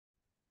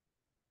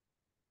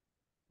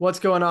What's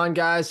going on,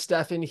 guys?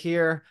 Stefan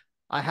here.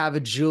 I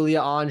have Julia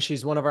on.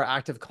 She's one of our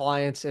active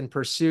clients in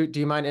Pursuit. Do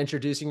you mind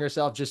introducing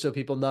yourself just so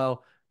people know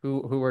who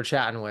we're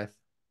chatting with?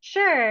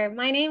 Sure.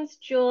 My name's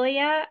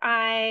Julia.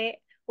 I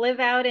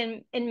live out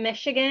in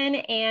Michigan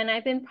and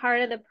I've been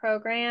part of the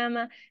program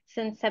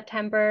since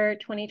September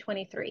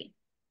 2023.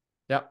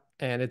 Yep.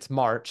 And it's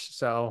March,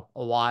 so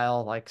a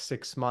while, like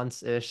 6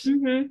 months-ish,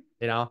 Hmm.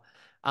 you know.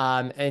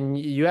 And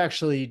you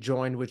actually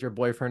joined with your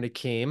boyfriend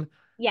Akeem.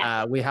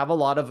 Yes. We have a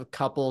lot of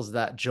couples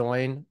that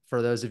join.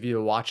 For those of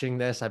you watching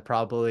this, I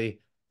probably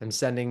am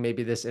sending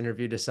maybe this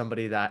interview to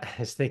somebody that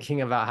is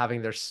thinking about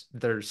having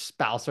their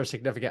spouse or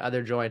significant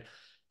other join.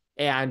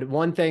 And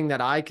one thing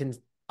that I can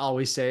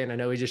always say, and I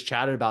know we just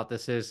chatted about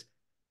this, is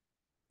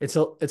it's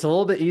a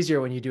little bit easier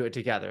when you do it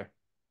together.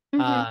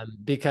 Hmm.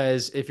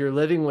 Because if you're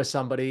living with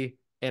somebody,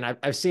 and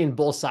I've seen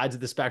both sides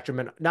of the spectrum,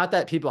 and not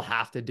that people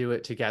have to do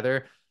it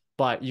together,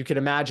 but you can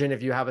imagine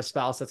if you have a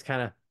spouse that's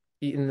kind of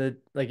eating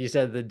like you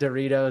said, the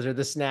Doritos or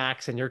the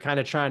snacks, and you're kind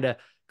of trying to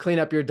clean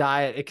up your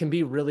diet, it can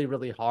be really,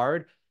 really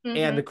hard.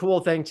 And the Hmm. cool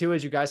thing too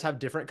is you guys have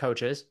different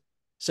coaches.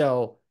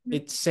 So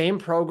it's same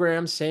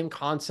program, same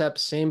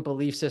concepts, same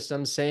belief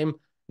system, same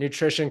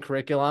nutrition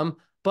curriculum,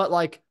 but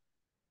like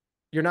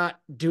you're not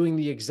doing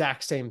the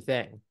exact same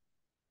thing.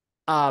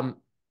 Um,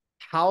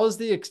 how's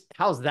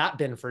that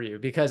been for you?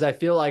 Because I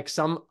feel like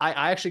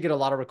I actually get a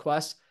lot of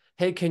requests.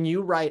 Hey, can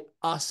you write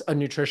us a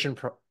nutrition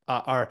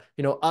or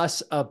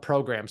us a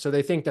program? So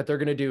they think that they're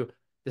going to do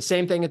the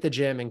same thing at the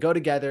gym and go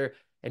together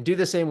and do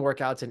the same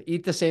workouts and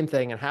eat the same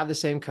thing and have the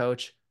same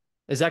coach.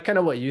 Is that kind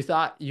of what you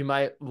thought you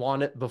might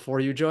want it before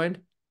you joined?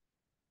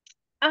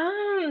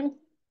 Um,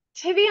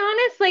 to be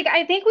honest, like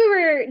I think we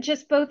were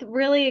just both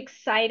really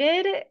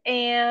excited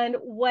and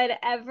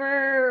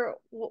whatever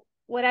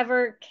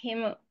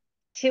came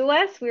to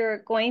us, we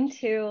were going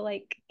to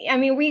like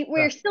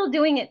we're Yeah. still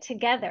doing it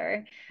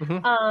together.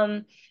 Hmm.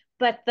 Um,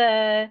 but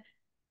the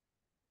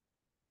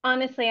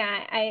Honestly,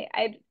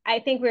 I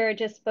think we were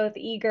just both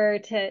eager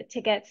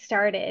to get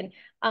started.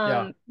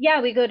 Yeah.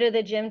 Yeah, we go to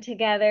the gym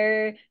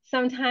together.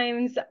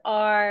 Sometimes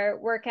our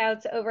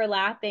workouts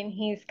overlap and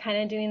he's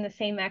kind of doing the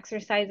same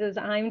exercises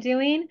I'm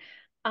doing.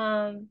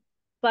 Um,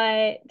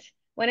 but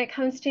when it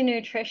comes to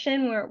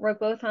nutrition, we're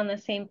both on the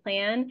same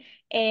plan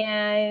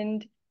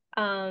and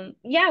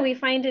yeah, we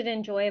find it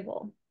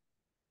enjoyable.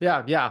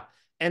 Yeah, yeah.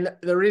 And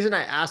the reason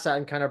I asked that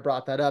and kind of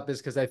brought that up is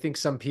because I think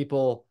some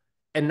people,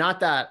 and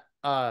not that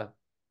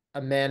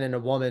a man and a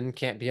woman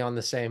can't be on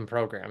the same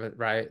program,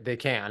 right? They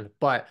can,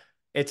 but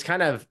it's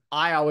kind of,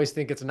 I always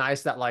think it's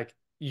nice that like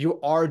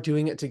you are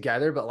doing it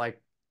together, but like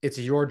it's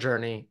your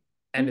journey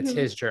and it's Hmm.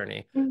 his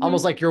journey.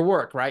 Almost Hmm. like your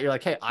work, right? You're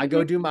like, hey, I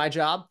go Hmm. do my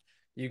job,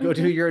 you go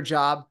do Hmm. your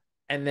job.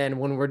 And then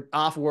when we're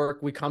off work,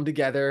 we come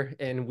together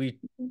and we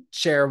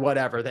share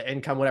whatever, the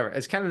income, whatever.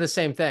 It's kind of the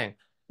same thing.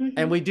 And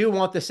Hmm. we do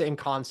want the same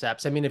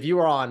concepts. I mean, if you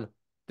were on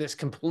this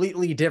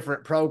completely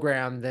different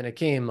program than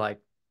Akeem, like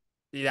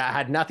that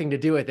had nothing to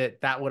do with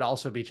it, that would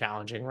also be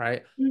challenging,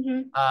 right?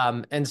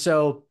 Hmm. And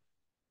so,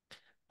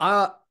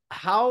 uh,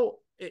 how,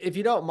 if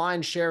you don't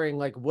mind sharing,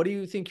 like, what do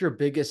you think your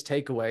biggest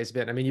takeaway has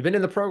been? I mean, you've been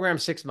in the program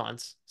 6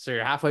 months, so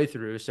you're halfway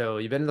through, so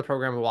you've been in the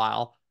program a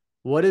while.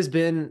 What has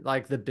been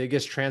like the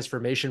biggest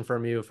transformation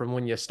from you from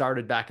when you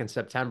started back in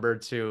September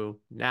to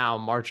now,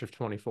 March of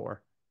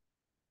 24?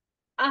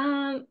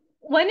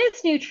 One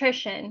is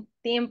nutrition,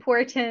 the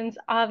importance,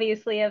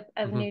 obviously, of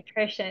Hmm.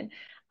 nutrition.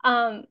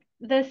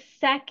 The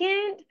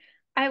second,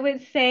 I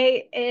would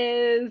say,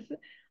 is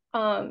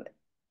um,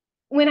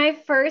 when I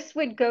first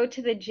would go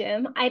to the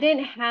gym, I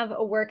didn't have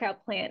a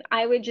workout plan.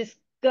 I would just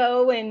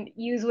go and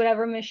use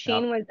whatever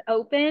machine Yep. was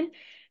open.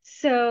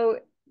 So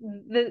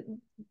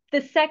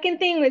the second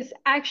thing was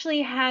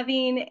actually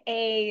having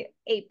a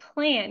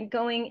plan,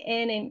 going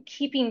in and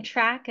keeping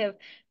track of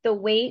the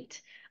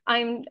weight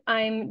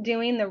I'm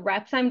doing, the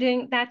reps I'm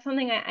doing. That's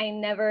something I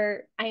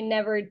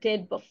never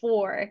did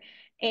before.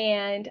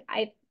 And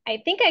I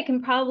think I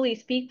can probably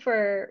speak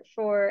for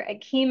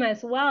Akeem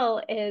as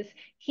well, is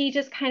he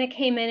just kind of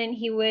came in and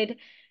he would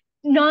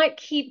not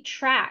keep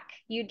track.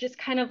 You just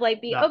kind of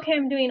like be, Yep. okay,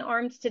 I'm doing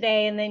arms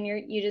today, and then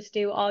you just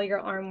do all your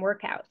arm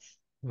workouts.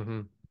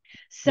 Hmm.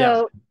 Yeah.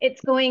 So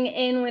it's going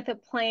in with a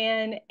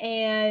plan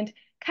and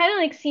kind of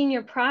like seeing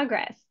your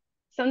progress.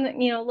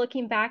 Something,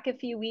 looking back a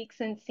few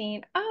weeks and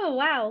seeing, oh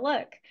wow,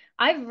 look,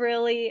 I've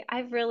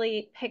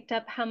really picked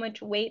up how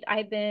much weight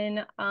I've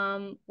been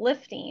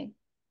lifting.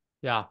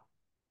 Yeah.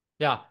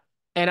 Yeah.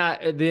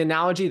 And the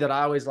analogy that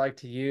I always like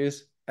to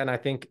use, and I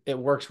think it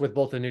works with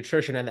both the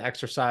nutrition and the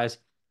exercise,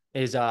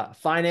 is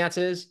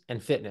finances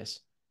and fitness.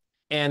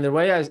 And the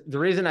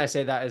reason I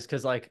say that is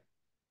because like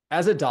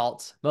as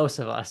adults, most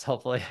of us,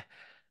 hopefully,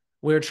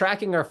 we're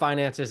tracking our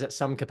finances at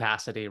some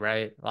capacity,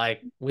 right?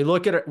 Like we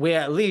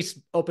at least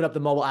open up the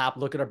mobile app,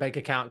 look at our bank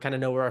account, kind of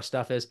know where our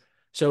stuff is.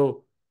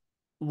 So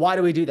why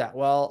do we do that?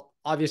 Well,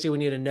 obviously we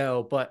need to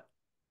know, but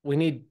we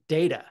need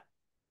data.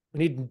 We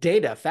need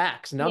data,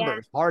 facts, Yeah.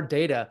 numbers, hard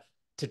data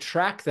to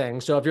track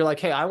things. So if you're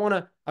like, hey, I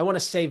want to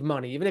save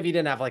money, even if you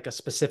didn't have like a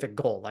specific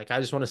goal, like I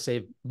just want to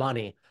save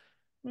money.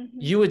 Hmm.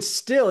 you would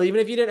still, even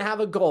if you didn't have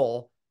a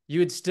goal, you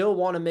would still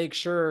want to make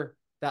sure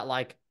that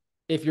like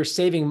if you're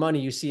saving money,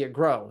 you see it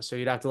grow. So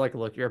you'd have to like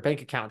look your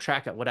bank account,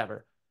 track it,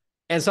 whatever.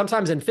 And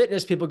sometimes in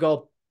fitness, people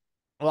go,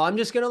 well, I'm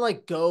just gonna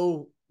like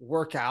go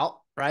work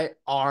out, right?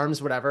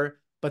 Arms, whatever,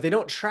 but they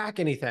don't track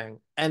anything.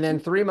 And then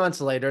 3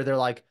 months later, they're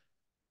like,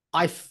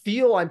 I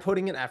feel I'm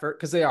putting in effort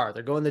because they are.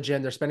 They're going to the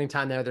gym, they're spending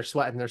time there, they're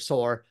sweating, they're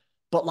sore,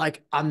 but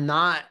like I'm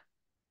not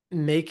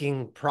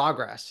making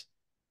progress.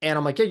 And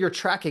I'm like, yeah, you're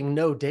tracking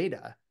no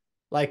data.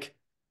 Like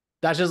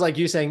that's just like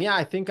you saying, yeah,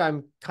 I think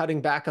I'm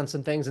cutting back on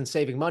some things and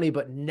saving money,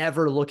 but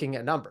never looking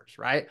at numbers,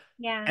 right?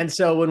 Yeah. And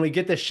so when we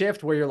get the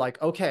shift where you're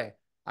like, okay,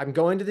 I'm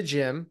going to the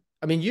gym.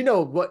 I mean, you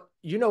know what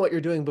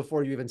you're doing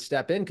before you even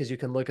step in because you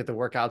can look at the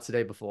workouts the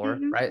day before,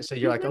 Hmm. right? So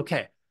you're like, Hmm.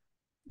 okay,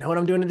 know what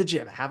I'm doing in the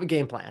gym. I have a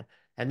game plan.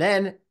 And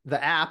then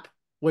the app,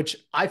 which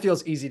I feel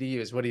is easy to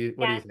use. What do you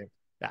Yeah. think?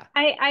 Yeah.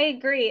 I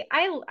agree.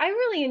 I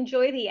really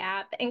enjoy the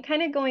app, and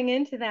kind of going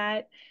into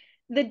that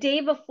the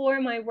day before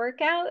my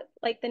workout,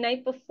 like the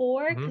night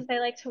before, Mm-hmm. because I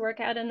like to work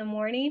out in the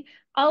morning,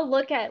 I'll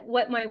look at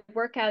what my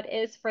workout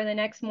is for the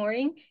next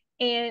morning,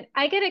 and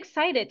I get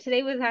excited.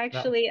 Today was Yeah.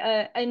 actually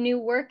a new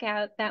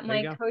workout that There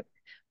you my go. coach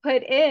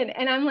put in,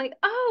 and I'm like,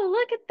 "Oh,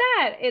 look at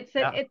that.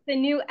 Yeah. It's a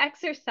new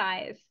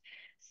exercise."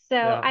 So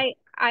Yeah.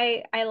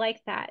 I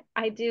like that.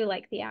 I do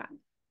like the app.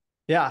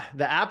 Yeah.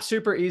 The app's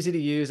super easy to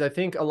use. I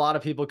think a lot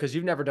of people, because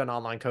you've never done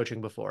online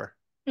coaching before,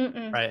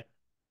 Mm-mm. right?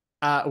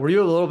 Were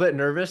you a little bit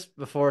nervous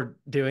before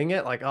doing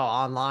it? Like, oh,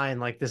 online,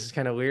 like this is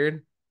kind of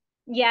weird.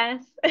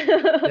 Yes.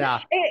 Yeah.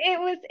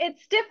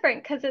 It's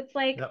different because it's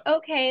like, Yep.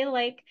 okay,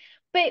 like,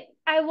 but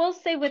I will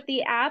say with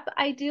the app,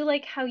 I do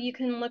like how you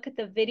can look at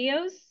the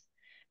videos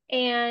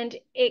and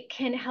it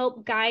can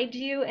help guide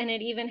you, and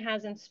it even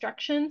has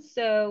instructions.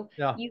 So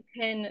Yeah. you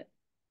can,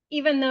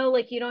 even though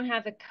like you don't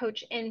have a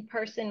coach in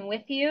person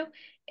with you,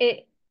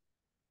 it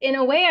in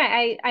a way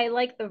I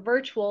like the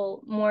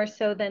virtual more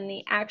so than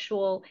the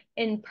actual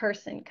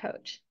in-person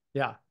coach.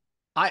 Yeah.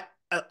 I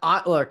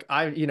look,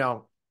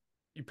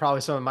 you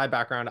probably some of my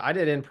background. I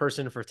did in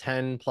person for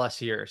 10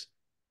 plus years.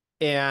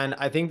 And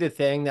I think the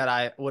thing that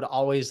I would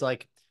always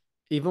like,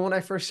 even when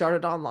I first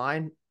started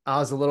online, I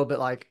was a little bit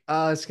like,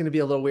 it's going to be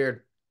a little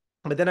weird.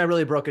 But then I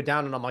really broke it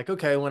down and I'm like,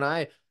 okay, when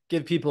I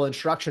give people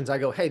instructions, I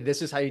go, hey,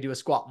 this is how you do a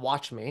squat.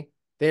 Watch me.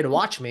 They had to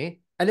watch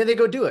me and then they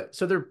go do it.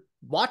 So they're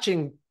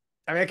watching.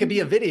 I mean, it could be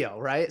a Mhm. video,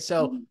 right?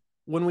 So Mhm.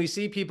 when we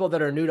see people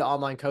that are new to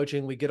online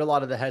coaching, we get a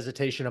lot of the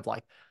hesitation of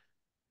like,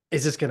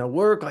 is this going to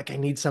work? Like, I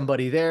need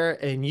somebody there.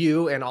 And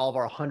you and all of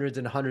our hundreds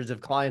and hundreds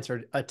of clients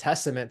are a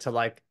testament to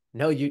like,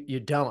 no, you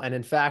don't. And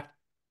in fact,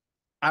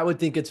 I would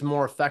think it's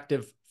more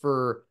effective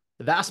for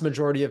the vast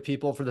majority of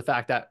people for the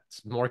fact that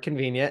it's more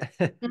convenient.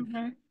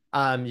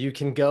 Mhm. You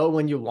can go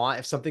when you want.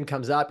 If something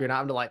comes up, you're not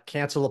having to like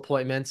cancel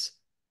appointments,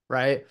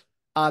 right?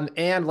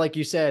 And like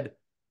you said,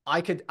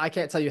 I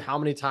can't tell you how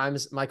many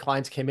times my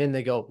clients came in,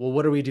 they go, well,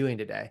 what are we doing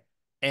today?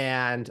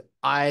 And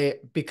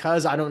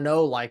because I don't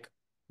know like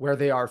where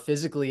they are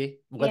physically,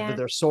 whether Yeah.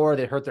 they're sore,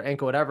 they hurt their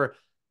ankle, whatever.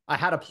 I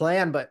had a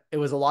plan, but it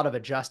was a lot of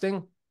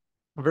adjusting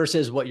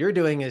versus what you're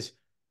doing is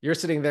you're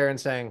sitting there and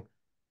saying,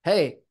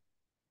 hey,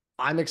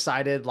 I'm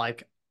excited.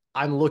 Like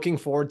I'm looking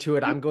forward to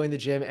it. I'm going to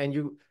the gym.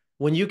 And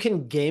when you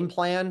can game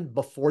plan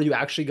before you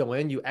actually go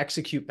in, you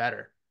execute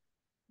better.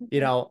 You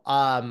Mhm.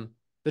 know,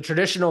 the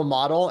traditional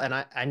model, and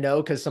I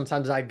know because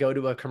sometimes I go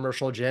to a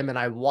commercial gym and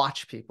I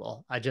watch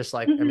people. I just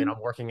like, I mean, Mhm. I'm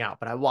working out,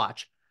 but I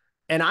watch.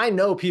 And I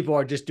know people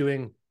are just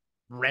doing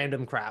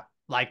random crap.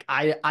 Like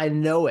I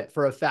know it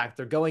for a fact.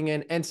 They're going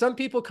in, and some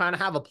people kind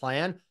of have a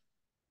plan.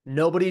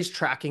 Nobody's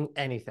tracking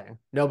anything.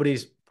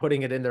 Nobody's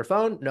putting it in their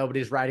phone.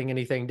 Nobody's writing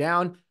anything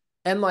down.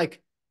 And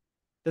like,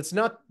 that's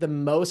not the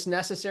most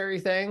necessary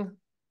thing.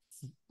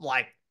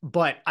 Like,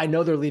 but I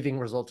know they're leaving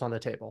results on the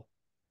table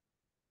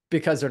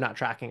because they're not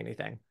tracking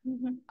anything.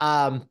 Mhm.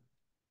 Um,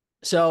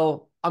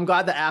 so I'm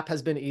glad the app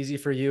has been easy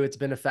for you. It's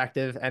been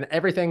effective and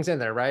everything's in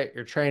there, right?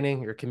 Your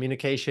training, your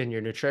communication,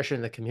 your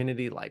nutrition, the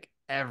community, like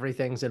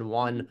everything's in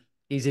one Mhm.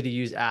 easy to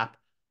use app.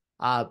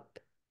 Uh,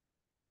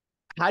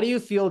 how do you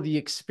feel the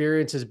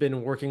experience has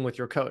been working with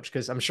your coach?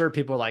 Because I'm sure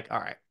people are like, all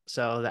right,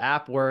 so the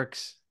app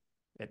works,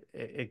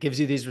 it gives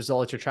you these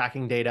results, you're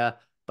tracking data,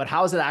 but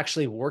how is it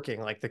actually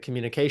working? Like the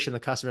communication, the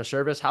customer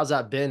service, how's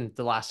that been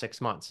the last 6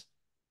 months?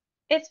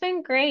 It's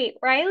been great.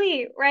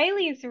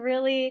 Riley's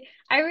really,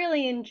 I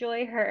really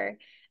enjoy her,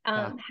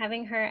 Yeah,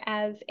 having her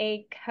as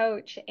a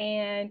coach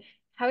and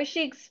how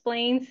she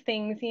explains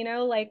things,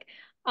 like,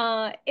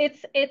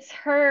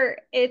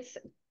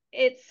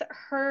 it's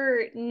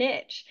her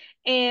niche,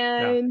 yeah,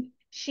 and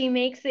she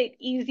makes it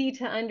easy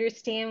to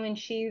understand when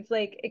she's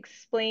like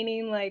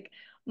explaining like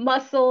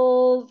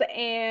muscles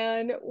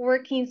and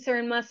working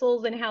certain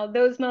muscles and how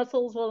those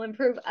muscles will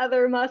improve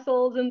other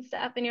muscles and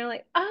stuff. And you're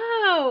like,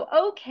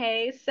 oh,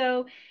 okay.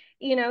 So,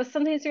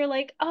 sometimes you're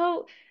like,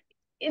 oh,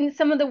 in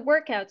some of the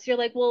workouts, you're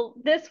like, well,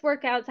 this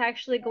workout's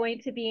actually going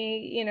to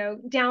be,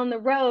 down the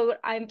road,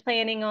 I'm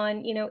planning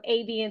on,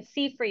 A, B, and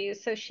C for you.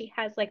 So she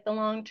has like the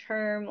long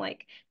term,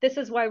 like, this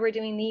is why we're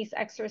doing these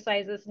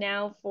exercises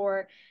now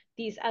for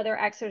these other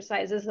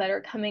exercises that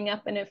are coming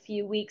up in a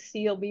few weeks, so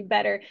you'll be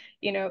better,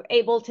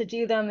 able to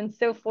do them and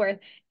so forth.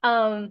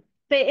 But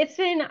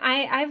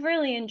I've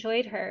really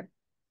enjoyed her.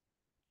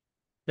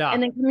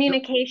 And Yeah. the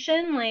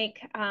communication, like,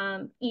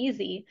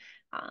 easy.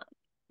 Um,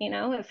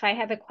 if I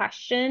have a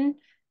question,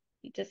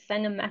 you just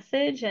send a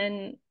message,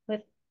 and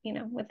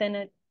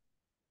within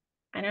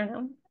I don't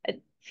know, a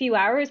few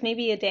hours,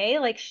 maybe a day,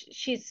 like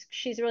she's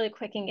really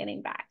quick in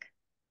getting back.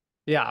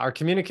 Yeah, our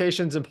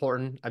communication's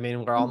important. I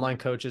mean, we're online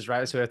Mhm. coaches,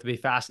 right? So we have to be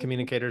fast Mhm.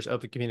 communicators,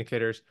 open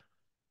communicators.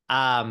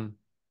 Um,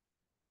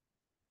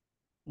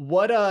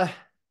 what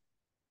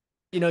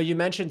you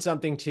mentioned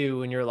something too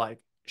when you're like,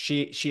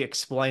 she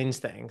explains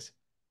things.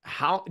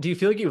 How do you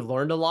feel like you've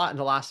learned a lot in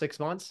the last 6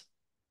 months?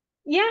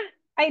 Yeah,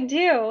 I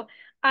do.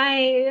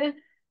 I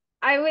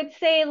I would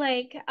say,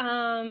 like,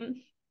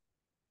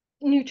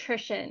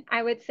 nutrition.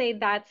 I would say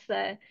that's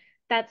the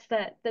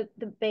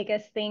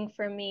biggest thing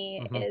for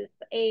me, Hmm. is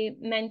a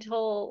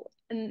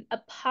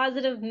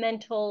positive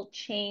mental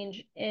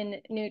change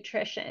in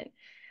nutrition,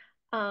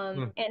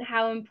 and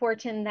how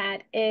important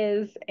that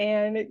is,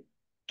 and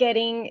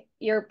getting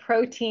your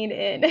protein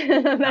in.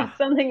 Yeah, That's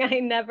something I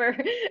never,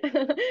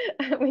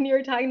 when you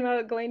were talking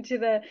about going to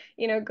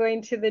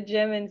the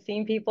gym and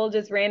seeing people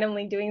just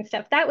randomly doing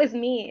stuff, that was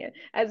me,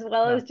 as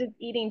well yeah, as just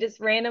eating, just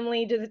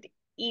randomly, just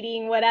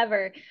eating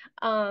whatever.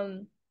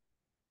 Um,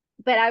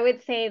 but I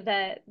would say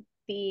that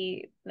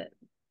the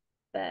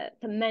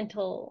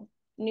mental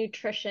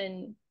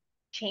nutrition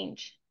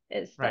change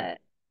is right.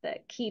 the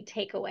key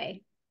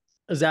takeaway.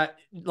 Is that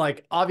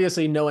like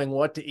obviously knowing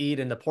what to eat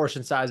and the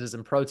portion sizes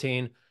and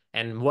protein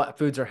and what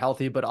foods are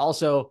healthy, but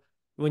also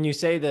when you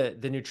say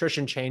the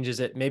nutrition changes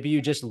it, maybe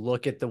you just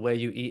look at the way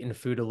you eat and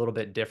food a little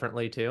bit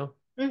differently too.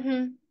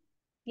 Mm-hmm.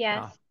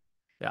 Yes. Wow.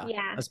 Yeah.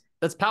 Yeah.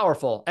 That's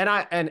powerful.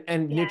 And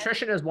Yes.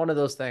 nutrition is one of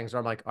those things where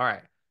I'm like, all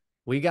right,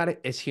 we got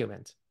it as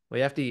humans. We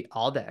have to eat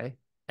all day,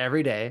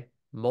 every day,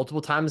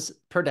 multiple times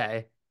per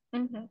day,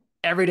 Mm-hmm.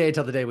 every day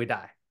till the day we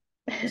die.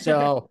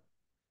 So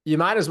you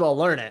might as well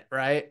learn it,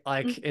 right?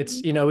 Like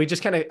Mm-hmm. we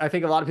just kind of, I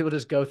think a lot of people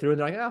just go through and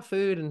they're like, oh,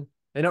 food, and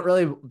they don't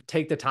really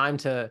take the time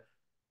to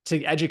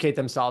educate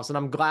themselves. And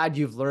I'm glad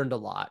you've learned a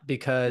lot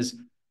because,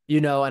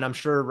 Mm-hmm. and I'm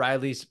sure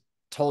Riley's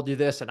told you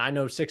this, and I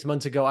know 6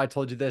 months ago I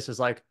told you this, is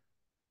like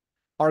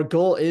our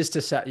goal is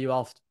to set you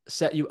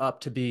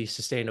up to be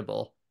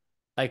sustainable,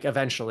 like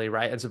eventually,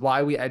 right? It's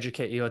why we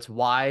educate you. It's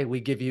why we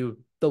give you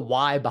the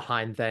why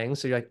behind things.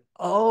 So you're like,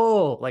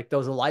 oh, like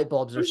those light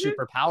bulbs are Mm-hmm.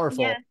 super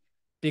powerful Yes.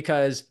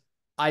 because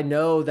I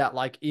know that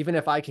like even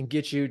if I can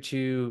get you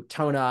to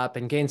tone up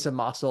and gain some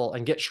muscle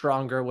and get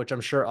stronger, which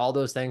I'm sure all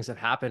those things have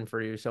happened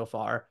for you so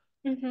far,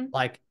 Mm-hmm.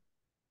 like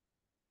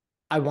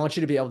I want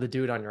you to be able to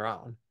do it on your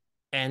own.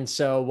 And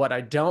so what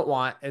I don't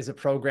want is a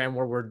program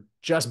where we're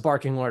just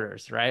barking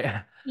orders, right?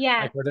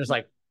 Yeah. Like we're just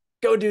like,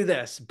 go do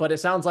this. But it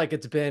sounds like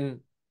it's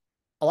been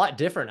a lot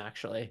different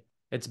actually.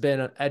 It's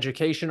been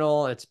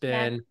educational. It's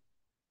Yes.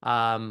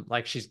 been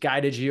like she's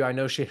guided you. I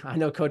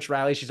know Coach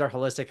Riley, she's our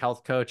holistic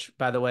health coach,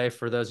 by the way,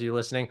 for those of you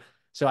listening.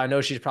 So I know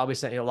she's probably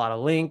sent you a lot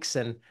of links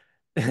and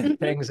Mm-hmm.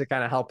 things that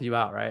kind of help you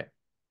out, right?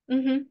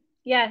 Mm-hmm.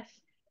 Yes.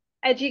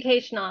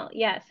 Educational.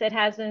 Yes, it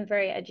has been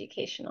very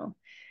educational.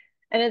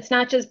 And it's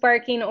not just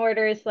barking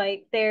orders,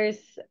 like there's,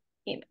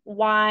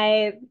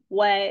 why,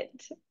 what,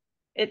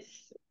 it's,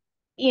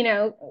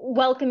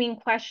 welcoming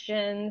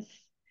questions.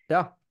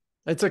 Yeah.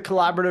 It's a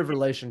collaborative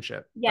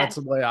relationship. That's Yes.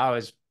 the way I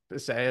always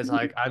say is Mm-hmm.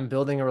 like I'm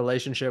building a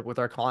relationship with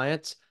our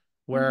clients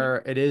Mm-hmm.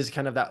 where it is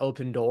kind of that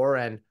open door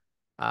and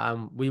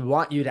we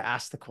want you to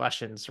ask the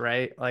questions,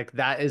 right? Like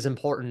that is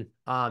important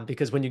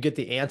because when you get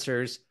the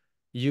answers,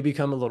 you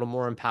become a little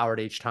more empowered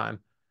each time.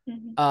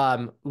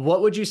 Mm-hmm.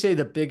 What would you say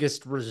the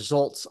biggest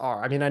results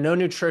are? I mean, I know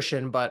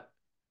nutrition, but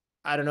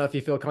I don't know if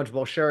you feel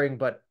comfortable sharing,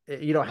 but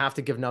you don't have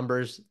to give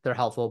numbers. They're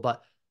helpful,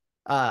 but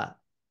uh,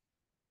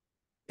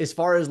 as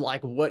far as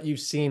like what you've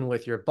seen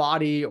with your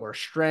body or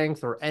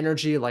strength or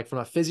energy, like from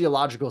a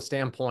physiological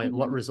standpoint,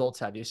 what Mm-hmm. results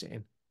have you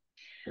seen?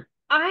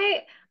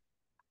 I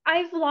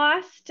I've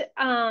lost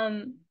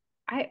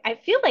I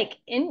feel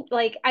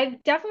like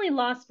I've definitely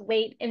lost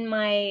weight in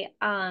my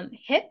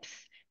hips,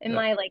 in Yep.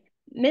 my, like,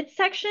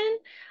 midsection.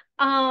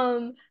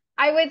 Um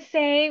I would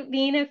say,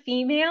 being a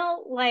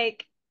female,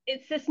 like,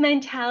 it's this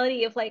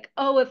mentality of, like,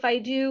 oh, if I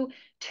do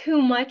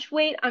too much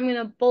weight, I'm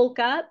gonna bulk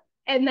up,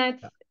 and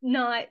that's Yeah.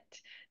 not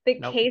the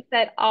Nope. case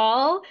at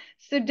all.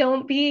 So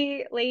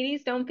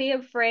ladies, don't be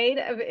afraid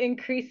of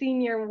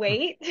increasing your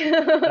weight.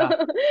 Yeah.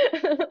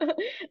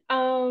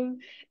 um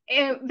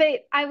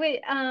but I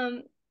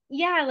would,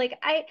 yeah, like,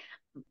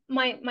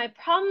 my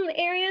problem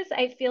areas,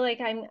 I feel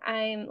like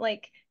I'm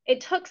like,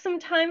 it took some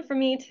time for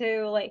me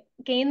to, like,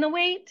 gain the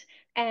weight,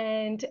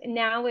 and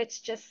now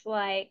it's just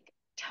like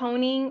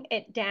toning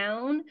it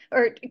down,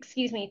 or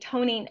excuse me,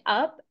 toning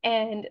up,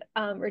 and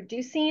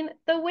reducing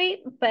the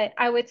weight. But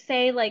I would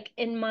say, like,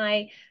 in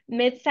my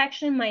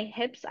midsection, my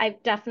hips,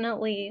 I've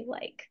definitely,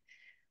 like,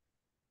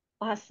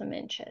 lost some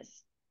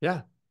inches.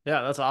 Yeah.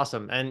 Yeah. That's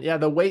awesome. And yeah,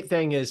 the weight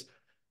thing is,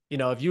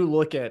 if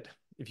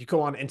you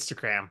go on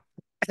Instagram,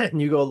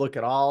 and you go look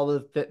at all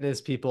the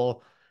fitness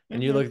people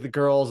and you Hmm. look at the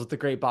girls with the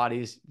great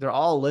bodies, they're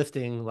all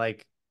lifting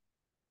like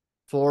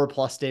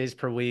 4+ days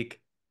per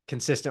week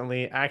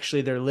consistently.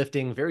 Actually, they're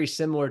lifting very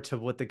similar to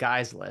what the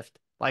guys lift,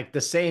 like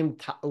the same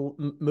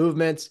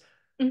movements,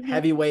 Hmm.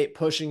 heavyweight,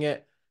 pushing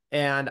it.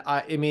 And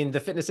I mean, the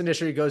fitness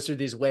industry goes through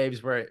these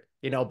waves where,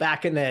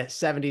 back in the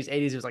 70s,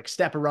 80s, it was like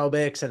step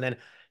aerobics. And then,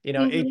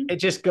 it Hmm.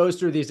 just goes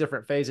through these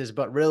different phases.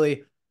 But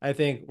really, I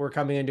think we're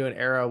coming into an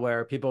era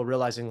where people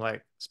realizing,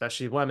 like,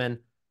 especially women,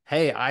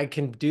 hey, I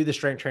can do the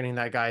strength training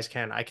that guys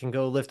can. I can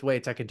go lift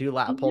weights. I can do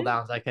lat pull Hmm.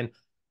 downs. I can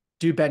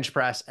do bench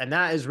press. And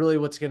that is really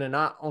what's going to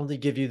not only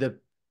give you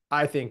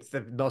I think,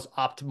 the most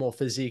optimal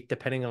physique,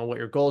 depending on what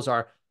your goals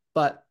are,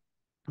 but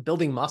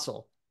building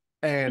muscle.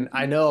 And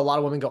I Hmm. know a lot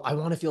of women go, I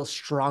want to feel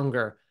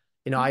stronger.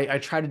 I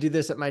try to do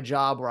this at my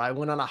job where I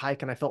went on a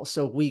hike and I felt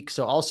so weak.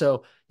 So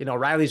also,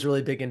 Riley's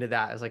really big into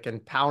that. It's like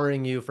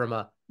empowering you from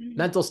a Hmm.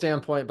 mental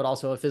standpoint, but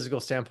also a physical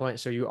standpoint.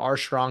 So you are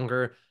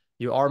stronger,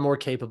 you are more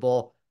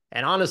capable.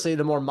 And honestly,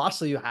 the more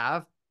muscle you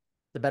have,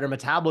 the better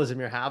metabolism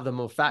you have, the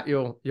more fat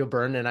you'll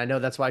burn. And I know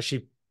that's why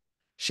she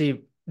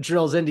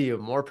drills into you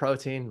more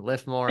protein,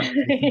 lift more,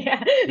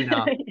 Yeah. you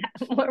know.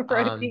 Yeah. More Um,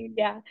 protein.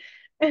 Yeah.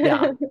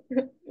 yeah.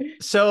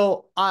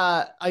 So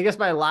I guess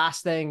my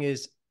last thing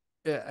is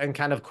and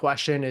kind of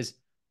question is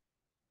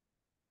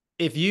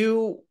if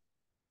you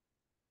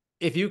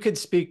if you could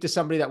speak to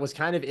somebody that was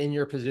kind of in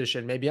your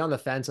position, maybe on the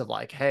fence of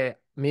like, hey,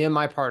 me and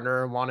my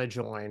partner want to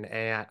join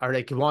and or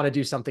they could want to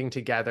do something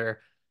together,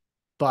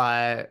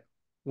 but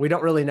we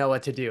don't really know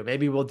what to do.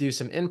 Maybe we'll do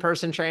some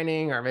in-person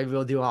training or maybe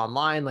we'll do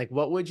online. Like,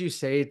 what would you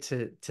say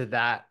to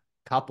that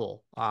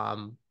couple,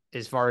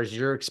 as far as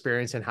your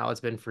experience and how it's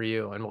been for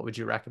you, and what would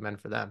you recommend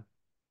for them?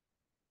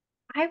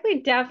 I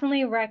would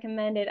definitely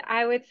recommend it.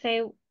 I would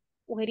say,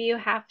 what do you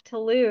have to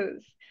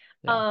lose?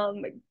 Yeah.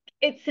 Um,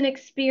 it's an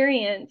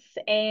experience,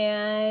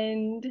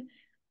 and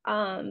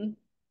um,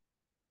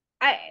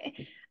 I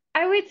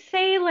I would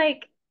say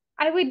like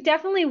I would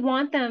definitely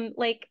want them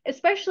like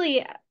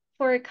especially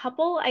for a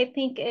couple, I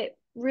think it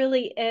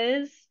really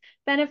is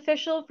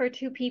beneficial for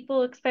two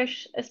people,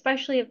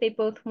 especially if they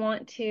both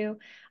want to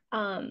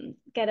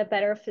get a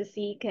better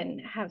physique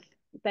and have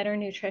better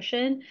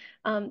nutrition,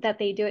 that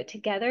they do it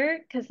together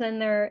because then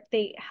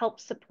they help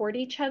support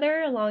each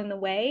other along the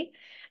way.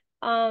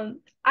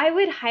 I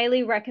would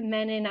highly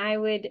recommend, and I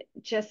would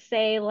just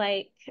say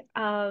like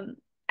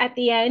at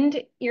the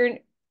end, you're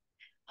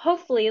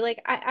hopefully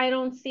like I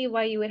don't see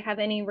why you would have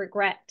any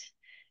regret.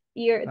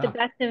 The Yeah.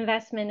 best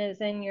investment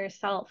is in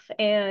yourself,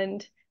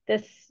 and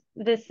this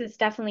is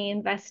definitely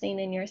investing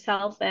in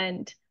yourself,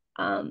 and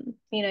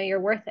you're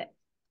worth it.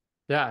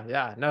 Yeah,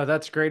 yeah. No,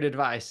 that's great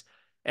advice.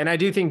 And I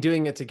do think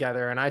doing it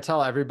together, and I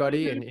tell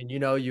everybody, Hmm. and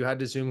you had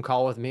to Zoom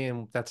call with me,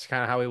 and that's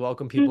kind of how we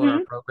welcome people in our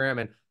Hmm. program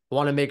and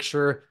want to make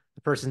sure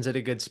the person's at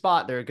a good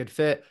spot, they're a good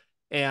fit.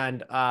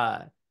 And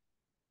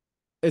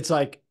it's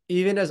like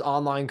even as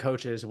online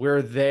coaches,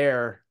 we're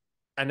there.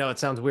 I know it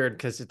sounds weird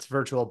because it's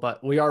virtual,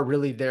 but we are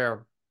really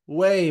there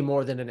way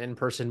more than an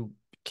in-person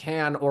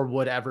can or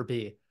would ever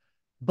be.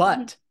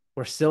 But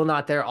we're still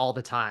not there all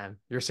the time.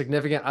 Your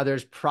significant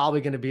other's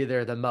probably going to be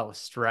there the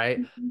most,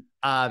 right? Hmm.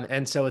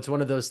 And so it's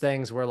one of those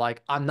things where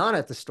like I'm not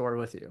at the store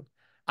with you.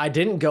 I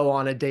didn't go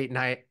on a date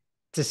night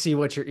to see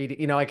what you're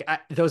eating. Like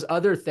those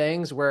other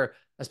things where,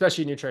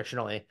 especially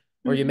nutritionally,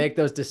 where you Hmm. make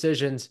those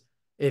decisions,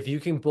 if you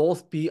can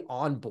both be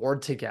on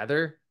board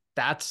together,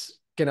 that's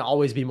gonna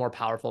always be more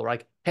powerful.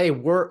 Like, hey,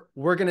 we're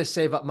gonna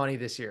save up money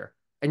this year.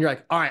 And you're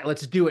like, all right,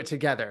 let's do it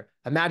together.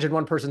 Imagine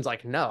one person's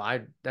like, no,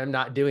 I'm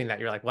not doing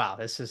that. You're like, wow,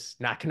 this is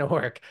not gonna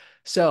work.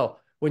 So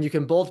when you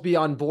can both be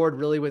on board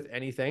really with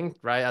anything,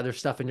 right? Other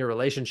stuff in your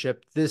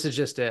relationship, this is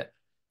just it.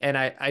 And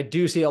I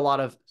do see a lot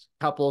of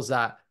couples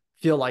that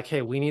feel like,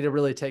 hey, we need to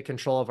really take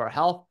control of our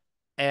health.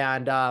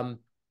 And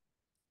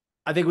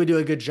I think we do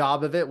a good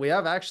job of it. We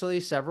have actually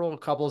several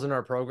couples in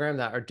our program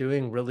that are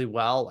doing really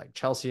well, like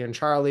Chelsea and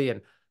Charlie,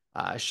 and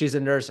she's a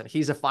nurse and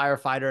he's a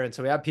firefighter. And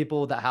so we have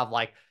people that have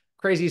like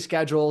crazy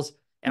schedules.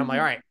 And I'm like,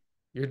 all Hmm. right,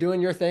 you're doing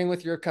your thing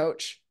with your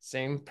coach,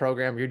 same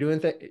program. You're doing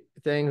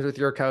things with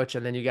your coach,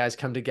 and then you guys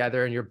come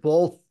together and you're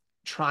both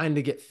trying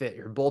to get fit.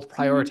 You're both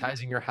Hmm.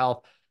 prioritizing your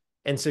health,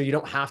 and so you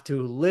don't have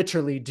to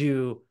literally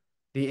do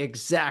the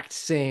exact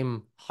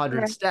same 100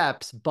 Right.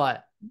 steps,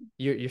 but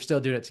you're still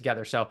doing it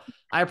together. So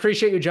I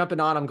appreciate you jumping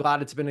on. I'm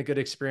glad it's been a good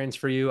experience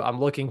for you. I'm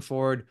looking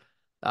forward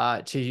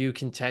to you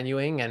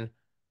continuing. And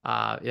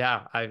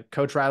yeah,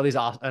 Coach Riley's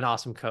an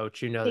awesome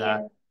coach. You know that.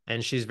 Yeah.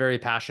 And she's very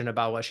passionate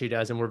about what she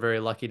does. And we're very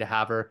lucky to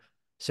have her.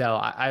 So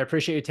I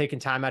appreciate you taking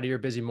time out of your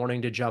busy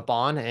morning to jump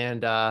on.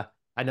 And I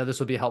know this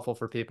will be helpful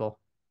for people.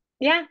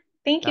 Yeah.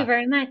 Thank you Yeah.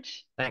 very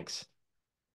much. Thanks.